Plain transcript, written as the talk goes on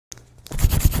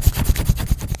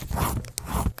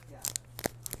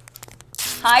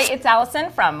Hi, it's Allison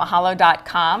from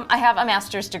Mahalo.com. I have a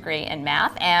master's degree in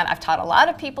math, and I've taught a lot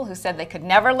of people who said they could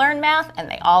never learn math, and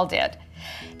they all did.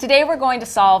 Today we're going to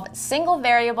solve single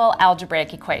variable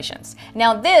algebraic equations.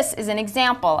 Now this is an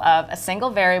example of a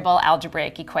single variable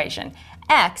algebraic equation.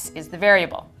 X is the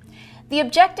variable. The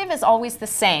objective is always the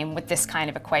same with this kind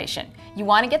of equation. You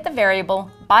want to get the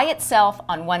variable by itself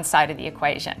on one side of the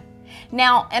equation.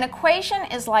 Now, an equation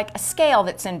is like a scale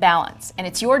that's in balance, and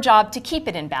it's your job to keep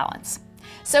it in balance.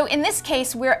 So in this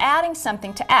case, we're adding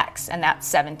something to x, and that's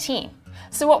 17.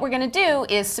 So what we're going to do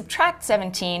is subtract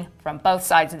 17 from both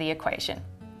sides of the equation.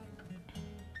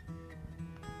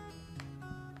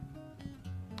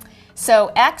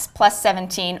 So x plus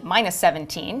 17 minus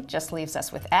 17 just leaves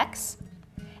us with x,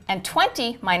 and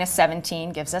 20 minus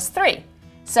 17 gives us 3.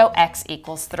 So x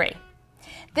equals 3.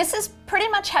 This is pretty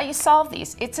much how you solve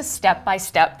these. It's a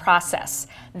step-by-step process.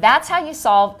 That's how you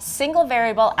solve single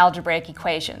variable algebraic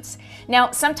equations.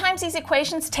 Now, sometimes these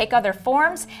equations take other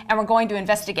forms, and we're going to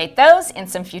investigate those in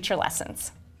some future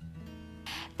lessons.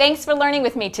 Thanks for learning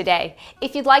with me today.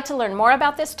 If you'd like to learn more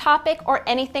about this topic or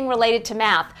anything related to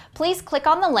math, please click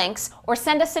on the links or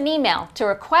send us an email to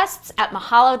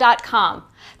requests@mahalo.com.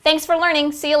 Thanks for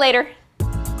learning. See you later.